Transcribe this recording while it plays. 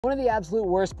One of the absolute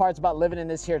worst parts about living in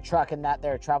this here truck and that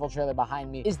there travel trailer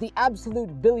behind me is the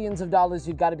absolute billions of dollars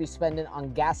you've got to be spending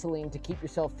on gasoline to keep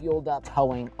yourself fueled up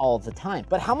towing all the time.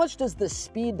 But how much does the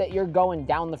speed that you're going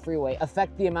down the freeway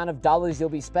affect the amount of dollars you'll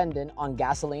be spending on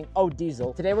gasoline or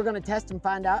diesel? Today we're going to test and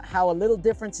find out how a little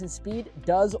difference in speed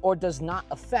does or does not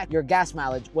affect your gas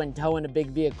mileage when towing a big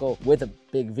vehicle with a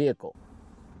big vehicle.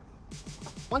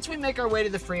 Once we make our way to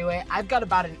the freeway, I've got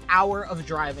about an hour of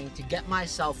driving to get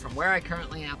myself from where I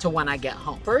currently am to when I get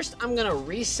home. First, I'm gonna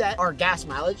reset our gas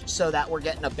mileage so that we're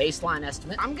getting a baseline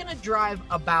estimate. I'm gonna drive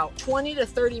about 20 to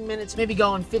 30 minutes, maybe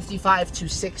going 55 to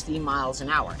 60 miles an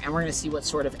hour. And we're gonna see what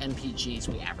sort of MPGs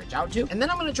we average out to. And then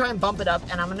I'm gonna try and bump it up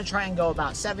and I'm gonna try and go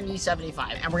about 70,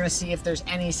 75. And we're gonna see if there's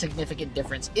any significant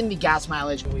difference in the gas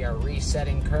mileage. We are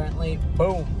resetting currently,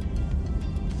 boom.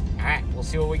 All right, we'll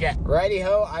see what we get. Righty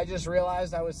ho, I just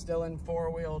realized I was still in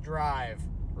 4-wheel drive.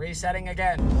 Resetting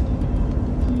again.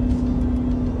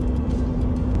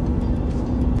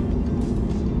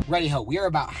 Righty ho, we are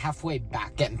about halfway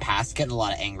back, getting a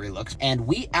lot of angry looks, and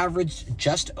we averaged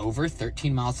just over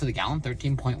 13 miles to the gallon,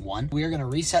 13.1. We are gonna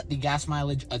reset the gas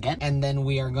mileage again, and then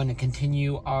we are gonna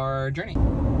continue our journey.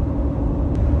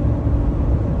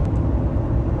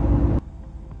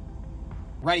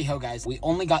 Righty ho guys, we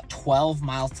only got 12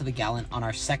 miles to the gallon on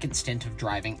our second stint of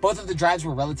driving. Both of the drives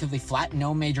were relatively flat,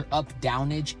 no major up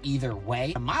downage either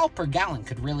way. A mile per gallon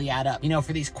could really add up. You know,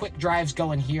 for these quick drives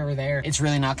going here or there, it's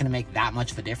really not gonna make that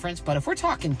much of a difference. But if we're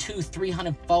talking 200,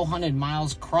 300, 400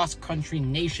 miles cross country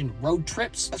nation road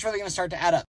trips, that's really gonna start to add up.